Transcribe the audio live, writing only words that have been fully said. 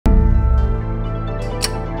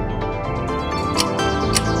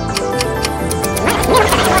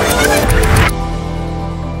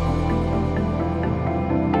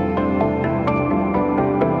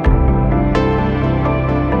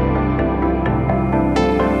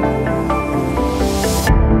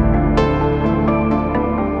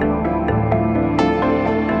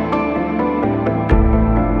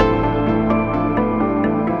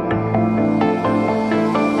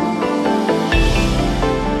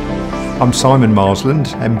I'm Simon Marsland,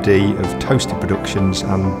 MD of Toasted Productions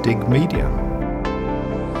and Dig Media.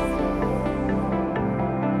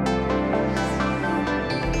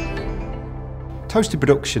 Toasted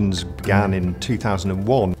Productions began in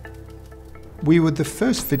 2001. We were the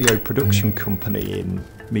first video production company in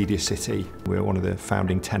MediaCity. We're one of the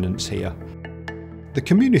founding tenants here. The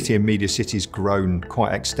community in MediaCity's grown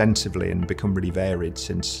quite extensively and become really varied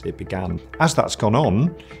since it began. As that's gone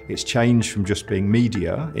on, it's changed from just being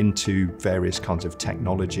media into various kinds of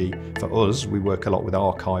technology. For us, we work a lot with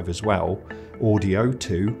archive as well, audio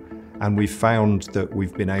too, and we've found that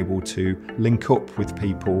we've been able to link up with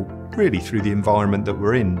people really through the environment that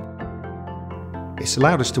we're in. It's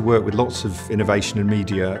allowed us to work with lots of innovation and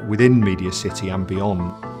media within MediaCity and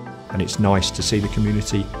beyond, and it's nice to see the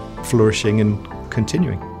community flourishing and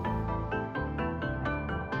continuing.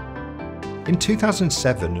 In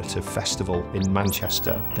 2007, at a festival in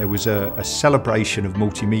Manchester, there was a celebration of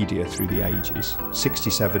multimedia through the ages,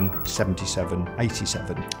 67, 77,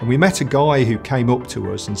 87. And we met a guy who came up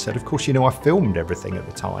to us and said, of course, you know, I filmed everything at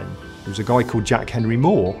the time. There was a guy called Jack Henry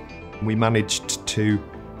Moore. We managed to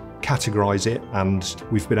categorise it, and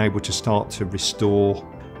we've been able to start to restore,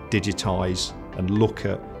 digitise, and look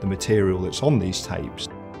at the material that's on these tapes.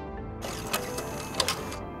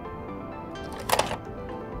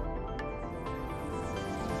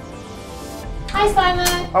 Hi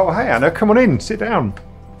Simon! Oh, hey Anna, come on in, sit down.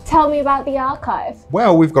 Tell me about the archive.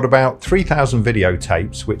 Well, we've got about 3,000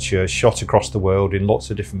 videotapes which are shot across the world in lots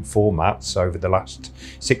of different formats over the last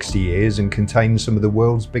 60 years and contain some of the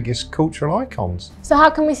world's biggest cultural icons. So how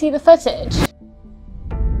can we see the footage?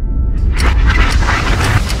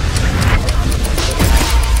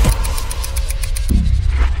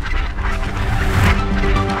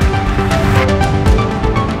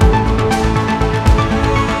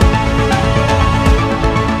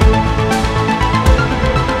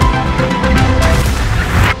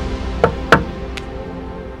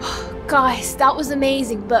 Guys, that was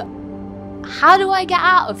amazing, but how do I get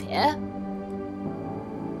out of here?